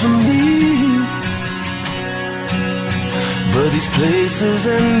chose for me. But these places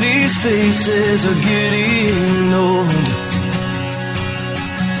and these faces are getting old.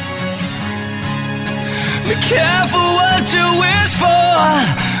 Be careful what you wish for,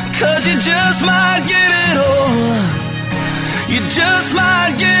 'cause you just might get it all. You just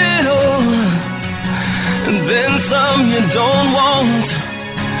might get it all, and then some you don't want.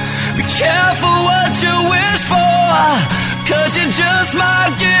 Be careful what you wish for, 'cause you just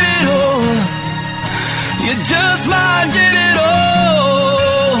might get it all. You just might get it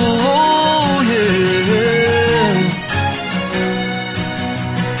all, yeah.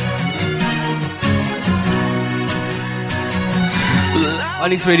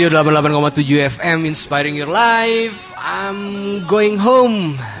 Onyx Radio 88,7 FM, inspiring your life. I'm going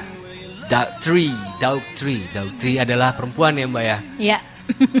home. Daughtry adalah perempuan ya Mbak ya? Iya.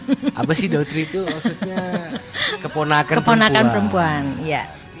 Apa sih Daughtry itu? Maksudnya keponakan perempuan. Iya.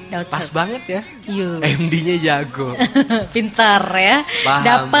 Pas banget ya. Yuk. MD-nya jago. Pintar ya.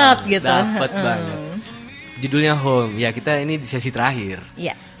 Dapat gitu. Dapat banget. Judulnya Home. Ya, kita ini di sesi terakhir.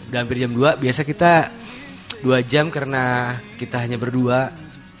 Iya. Udah hampir jam 2. Biasa kita 2 jam karena kita hanya berdua,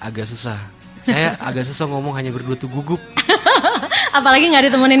 agak susah. Saya agak susah ngomong hanya berdua tuh, gugup. Apalagi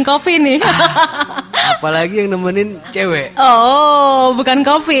nggak ditemenin Kopi nih. Apalagi yang nemenin cewek. Oh, bukan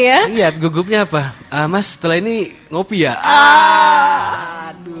Kopi ya? Lihat gugupnya apa? Mas, setelah ini ngopi ya?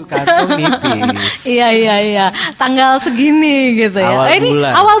 Aduh, kantong nipis. Iya. Tanggal segini gitu ya.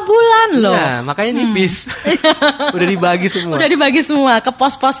 Bulan. Awal bulan loh. Nah, makanya nipis. Udah dibagi semua ke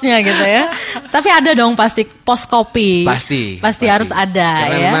pos-posnya gitu ya. Tapi ada dong pasti pos Kopi. Pasti harus ada.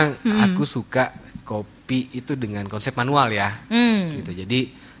 Karena ya. memang aku suka kopi itu dengan konsep manual ya. Gitu. Jadi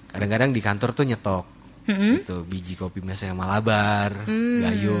kadang-kadang di kantor tuh nyetok. Gitu, biji kopi misalnya Malabar,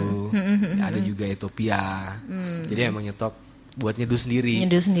 Gayo, ada juga Ethiopia. Jadi emang nyetok buat nyeduh sendiri.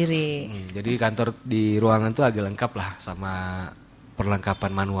 Jadi kantor di ruangan tuh agak lengkap lah sama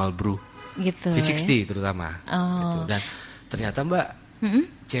perlengkapan manual brew. Gitu. V60 terutama. Gitu. Dan ternyata Mbak,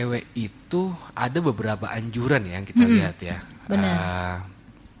 cewek itu ada beberapa anjuran ya yang kita lihat ya. Benar.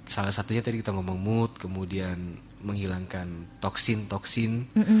 Salah satunya tadi kita ngomong mood, kemudian menghilangkan toksin.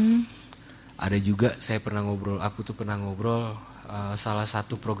 Ada juga aku tuh pernah ngobrol salah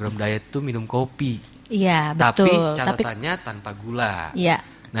satu program diet tuh minum kopi. Iya, betul. Tapi catatannya tanpa gula. Iya.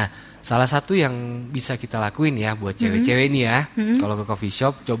 Nah, salah satu yang bisa kita lakuin ya buat cewek-cewek ini ya, kalau ke coffee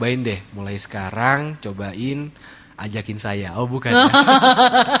shop cobain deh, mulai sekarang ajakin saya. Oh bukan.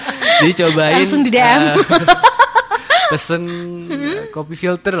 Jadi cobain langsung di DM. Pesen kopi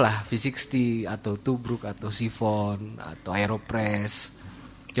filter lah, V60 atau tubruk atau sifon atau aeropress.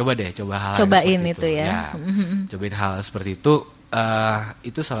 Coba hal cobain itu ya. Cobain hal seperti itu.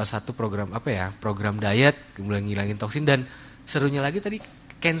 Itu salah satu program program diet, kemudian ngilangin toksin. Dan serunya lagi tadi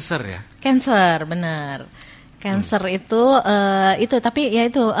cancer ya. Cancer, benar. Cancer itu tapi ya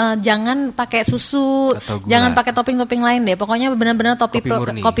itu jangan pakai susu, jangan pakai topping-topping lain deh. Pokoknya benar-benar kopi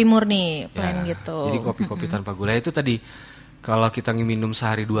murni plain ya, gitu. Jadi kopi tanpa gula itu tadi kalau kita minum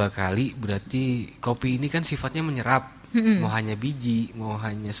sehari 2 kali, berarti kopi ini kan sifatnya menyerap. Mau hanya biji, mau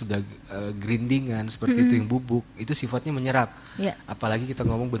hanya sudah grindingan seperti itu yang bubuk, itu sifatnya menyerap. Apalagi kita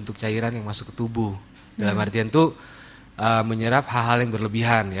ngomong bentuk cairan yang masuk ke tubuh. Dalam artian tuh menyerap hal-hal yang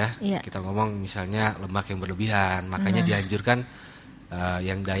berlebihan ya. Kita ngomong misalnya lemak yang berlebihan, makanya dianjurkan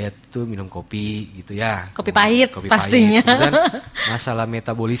Yang diet tuh minum kopi gitu ya. Kopi pahit Kopi pastinya. pahit. Dan masalah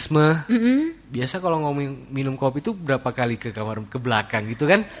metabolisme. Biasa kalau ngomong minum kopi tuh berapa kali ke kamar ke belakang gitu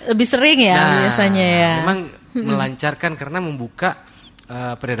kan? Lebih sering ya biasanya ya. Memang melancarkan karena membuka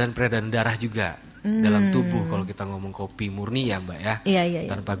peredaran darah juga dalam tubuh kalau kita ngomong kopi murni ya Mbak ya. Iya.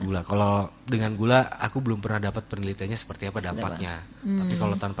 Tanpa gula. Kalau dengan gula aku belum pernah dapat penelitiannya seperti apa dampaknya. Tapi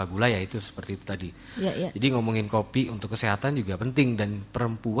kalau tanpa gula ya itu seperti itu tadi. Iya. Jadi ngomongin kopi untuk kesehatan juga penting dan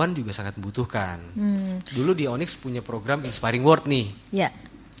perempuan juga sangat membutuhkan. Dulu di Onyx punya program Inspiring World nih. Iya.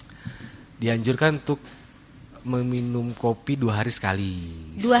 Dianjurkan untuk meminum kopi 2 hari sekali.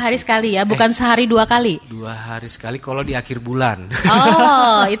 2 hari sekali ya, bukan sehari 2 kali. 2 hari sekali kalau di akhir bulan.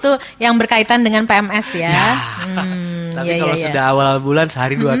 Oh, itu yang berkaitan dengan PMS ya. Tapi kalau sudah awal bulan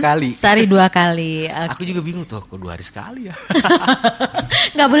sehari 2 kali. Sehari 2 kali. Okay. Aku juga bingung tuh, kok 2 hari sekali ya.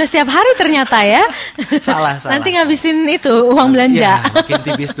 Nggak boleh setiap hari ternyata ya. Salah. Nanti ngabisin itu uang belanja. Ya, makin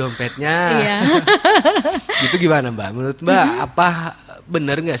tipis dompetnya. Iya. Itu gimana Mbak? Menurut Mbak apa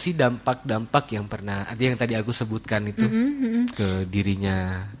benar nggak sih dampak-dampak yang pernah yang tadi aku sebutkan itu ke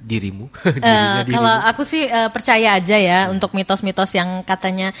dirimu? Kalau aku sih percaya aja ya untuk mitos-mitos yang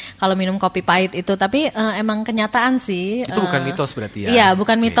katanya kalau minum kopi pahit itu, tapi emang kenyataan sih. Itu bukan mitos berarti ya? Iya,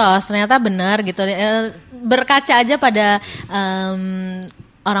 bukan mitos. Ternyata benar gitu. Berkaca aja pada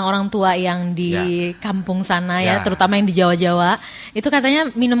orang-orang tua yang di kampung sana ya, terutama yang di Jawa-Jawa, itu katanya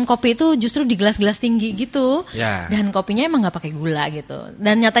minum kopi itu justru di gelas-gelas tinggi gitu, dan kopinya emang nggak pakai gula gitu,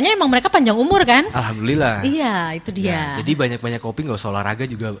 dan nyatanya emang mereka panjang umur kan? Alhamdulillah. Iya, itu dia. Ya, jadi banyak-banyak kopi nggak usah olahraga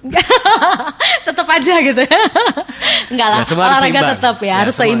juga. Tetap aja gitu. Enggak lah, olahraga tetap ya,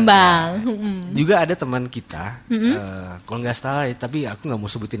 harus seimbang. Juga ada teman kita, kalau nggak salah, tapi aku nggak mau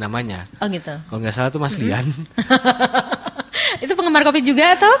sebutin namanya. Oh gitu. Kalau nggak salah tuh Mas Lian. Itu penggemar kopi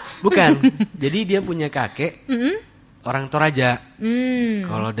juga atau? Bukan. Jadi dia punya kakek orang Toraja.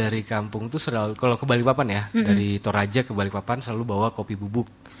 Kalau dari kampung tuh selalu, kalau ke Balikpapan ya, dari Toraja ke Balikpapan selalu bawa kopi bubuk.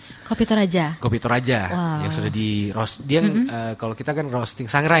 Kopi Toraja. Kopi Toraja yang sudah di roast. Dia kalau kita kan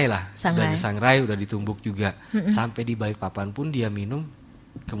roasting sangrai lah. Udah di sangrai, udah ditumbuk juga. Sampai di Balikpapan pun dia minum.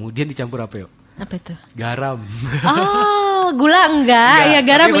 Kemudian dicampur apa yuk? Apa itu? Garam. Oh, gula enggak? Ya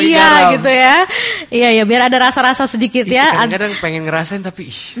garam iya gitu ya. Iya biar ada rasa-rasa sedikit ya. Kadang-kadang pengen ngerasain tapi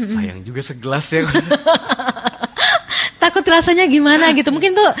sayang juga segelas ya. Takut rasanya gimana gitu.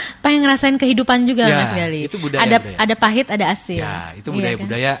 Mungkin tuh pengen ngerasain kehidupan juga Mas Gali. Itu budaya. Ada pahit, ada asin. Ya, itu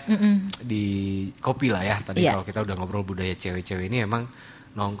budaya-budaya di kopi lah ya. Tadi kalau kita udah ngobrol budaya cewek-cewek ini emang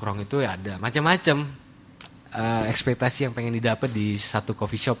nongkrong itu ya ada macam-macam. Ekspektasi yang pengen didapat di satu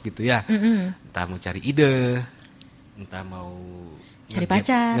coffee shop gitu ya. Entah mau cari ide, entah mau cari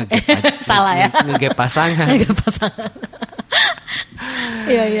pacar. Salah ya. Ngegep pasangan.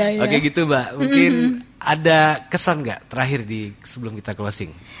 Iya. Oke gitu Mbak. Mungkin ada kesan nggak terakhir sebelum kita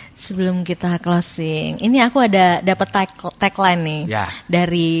closing? Sebelum kita closing, ini aku ada dapat tagline nih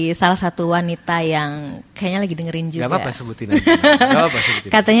dari salah satu wanita yang kayaknya lagi dengerin juga. Gak apa-apa sebutin aja.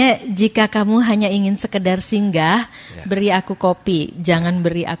 Katanya, jika kamu hanya ingin sekedar singgah, beri aku kopi, jangan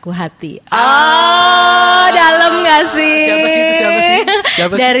beri aku hati. Dalam gak sih?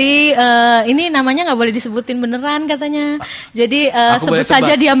 Siapa sih? Dari ini namanya nggak boleh disebutin beneran katanya. Jadi sebut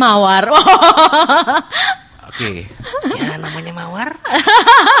saja dia Mawar. Oke. Ya namanya Mawar.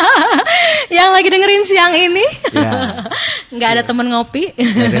 Yang lagi dengerin siang ini. Nggak ada teman ngopi.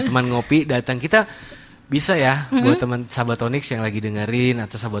 Nggak ada teman ngopi, datang kita bisa ya buat teman sahabat Onyx yang lagi dengerin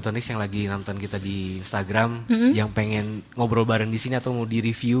atau sahabat Onyx yang lagi nonton kita di Instagram yang pengen ngobrol bareng di sini atau mau di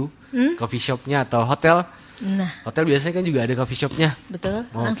review coffee shopnya atau hotel. Hotel biasanya kan juga ada coffee shopnya.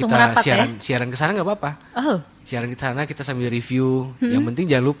 Betul. Mau langsung kita merapat siaran ke sana nggak apa-apa. Siaran ke sana kita sambil review. Yang penting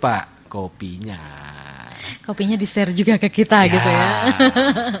jangan lupa kopinya. Kopinya di-share juga ke kita gitu ya.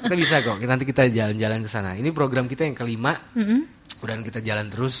 Kita bisa kok. Nanti kita jalan-jalan ke sana. Ini program kita yang kelima. Dan kita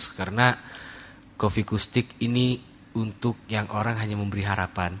jalan terus karena Kopi Kustik ini untuk yang orang hanya memberi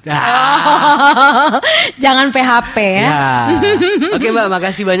harapan. Jangan PHP ya. Oke Mbak,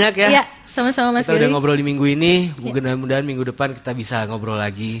 makasih banyak ya. Sama-sama Mas Kita Giri. udah ngobrol di minggu ini. Mudah-mudahan minggu depan kita bisa ngobrol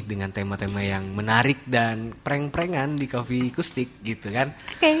lagi dengan tema-tema yang menarik dan prank-prankan di Kopi Kustik gitu kan.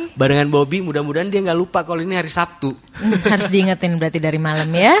 Oke. Barengan Bobby, mudah-mudahan dia nggak lupa kalau ini hari Sabtu. Harus diingetin berarti dari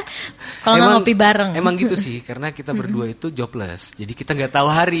malam ya. Kalau nggak ngopi bareng. Emang gitu sih, karena kita berdua itu jobless. Jadi kita nggak tahu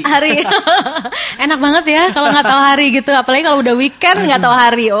hari. Enak banget ya kalau nggak tahu hari gitu. Apalagi kalau udah weekend nggak tahu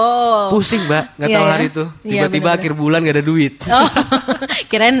hari. Pusing Mbak, nggak tahu hari itu. Tiba-tiba akhir bulan nggak ada duit.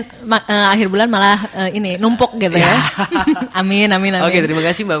 Kirain akhir bulan malah ini numpuk gitu ya. Amin. Oke, terima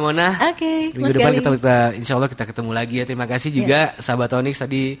kasih Mbak Mona. Oke, Minggu depan kita insya Allah kita ketemu lagi ya. Terima kasih juga sahabat Onyx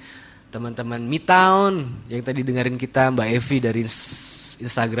tadi teman-teman Midtown yang tadi dengerin kita, Mbak Evi dari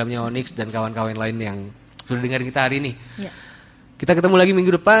Instagramnya Onyx dan kawan-kawan lain yang sudah dengerin kita hari ini. Ya. Kita ketemu lagi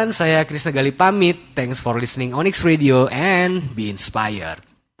minggu depan. Saya Krisna Gali pamit. Thanks for listening Onyx Radio and be inspired.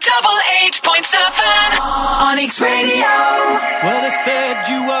 Double 8.7 Onyx Radio. Well, they said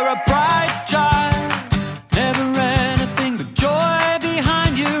you were a bright child, never anything but joy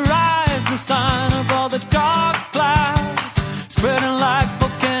behind your eyes. No sign of all the dark clouds spreading like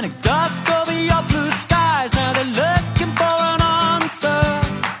volcanic dust over your blue skies. Now they're looking for an answer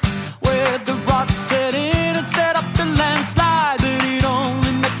where the rocks set in and set up the landslide, but it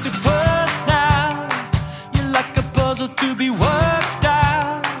only makes it worse now. You're like a puzzle to be worked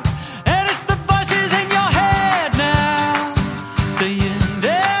out, and it's the voices in your head now saying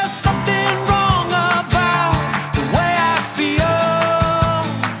there's something wrong about the way I feel.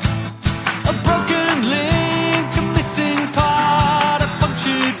 A broken link, a missing part, a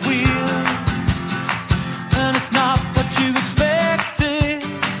punctured wheel, and it's not what you expected.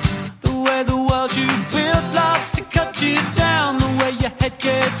 The way the world you built loves to cut you down, the way your head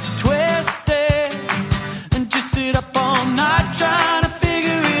gets twisted, and you sit up all night trying to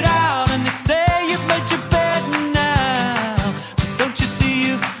figure it out. And they say you've made your bed now, but don't you see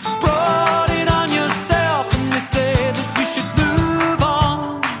you've brought it on yourself? And they say that you should move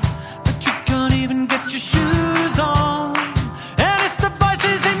on, but you can't even get your shoes on. And it's the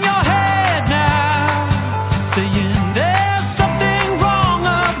voices in your head now saying there's something wrong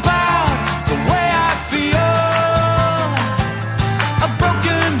about the way I feel. A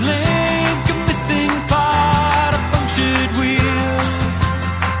broken link, a missing part, a punctured wheel.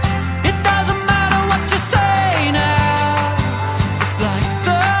 It doesn't matter what you say now, it's like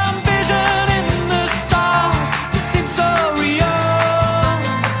some vision in the stars that seems so real.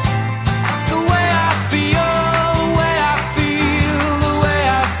 The way I feel, the way I feel, the way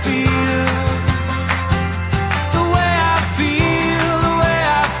I feel. The way I feel, the way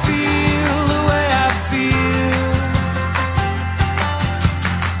I feel, the way I feel.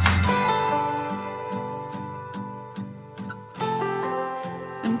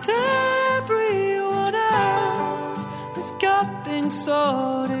 And everyone else has got things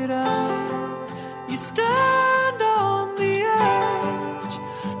sorted out. You stand on the edge,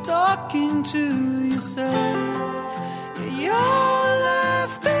 talking to yourself. Yeah, you're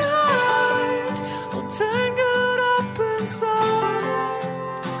left behind, all tangled up inside.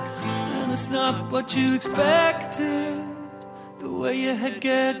 And it's not what you expected, the way your head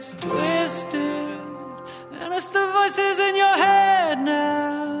gets twisted. And it's the voices in your head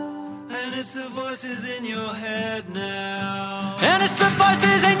now. And it's the voices in your head now. And it's the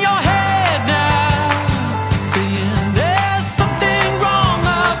voices in your head now saying there's something wrong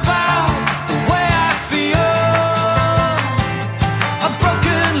about the way I feel. A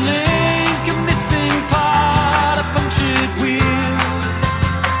broken link, a missing part, a punctured wheel.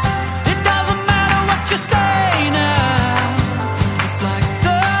 It doesn't matter what you say now, it's like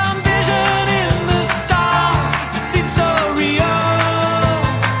some vision in the stars that seems so real.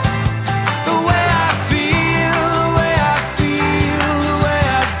 The way I feel, the way I feel, the way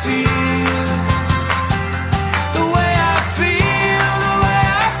I feel. The way I feel, the way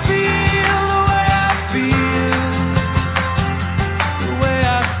I feel, the way I feel. The way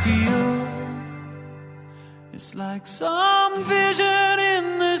I feel. It's like some vision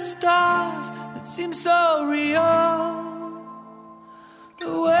in the stars that seems so real.